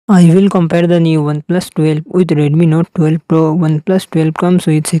I will compare the new OnePlus 12 with Redmi Note 12 Pro. OnePlus 12 comes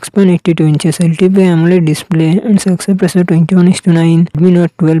with 6.82 inches LTP AMOLED display and success ratio 21:9. Redmi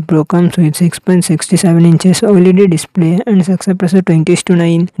Note 12 Pro comes with 6.67 inches OLED display and success ratio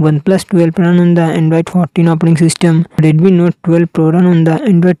 20:9. OnePlus 12 run on the Android 14 operating system. Redmi Note 12 Pro run on the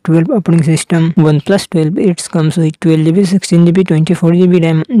Android 12 operating system. OnePlus 12 it comes with 12GB, 16GB, 24GB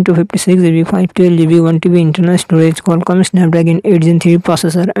RAM, 256GB, 512GB, 1TB internal storage. Qualcomm Snapdragon 8 Gen 3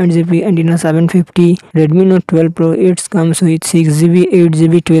 processor, 8GB Adreno 750. Redmi Note 12 Pro it comes with 6GB,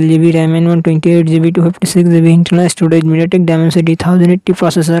 8GB, 12GB RAM and 128GB, 256GB internal storage. MediaTek Dimensity 1080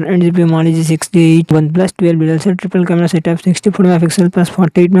 processor, 8GB Mali G68. OnePlus 12 dual set triple camera setup, 64 MP plus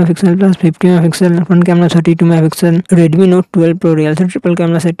 48 MP plus 50 MP, front camera 32 MP. Redmi Note 12 Pro real set triple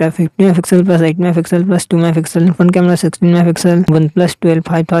camera setup, 50 MP plus 8 MP plus 2 MP, front camera 16 MP. OnePlus 12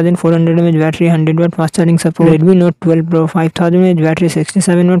 5400 mAh battery, 100W fast charging support. Redmi Note 12 Pro 5000 mAh battery,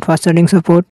 67W fast charging support.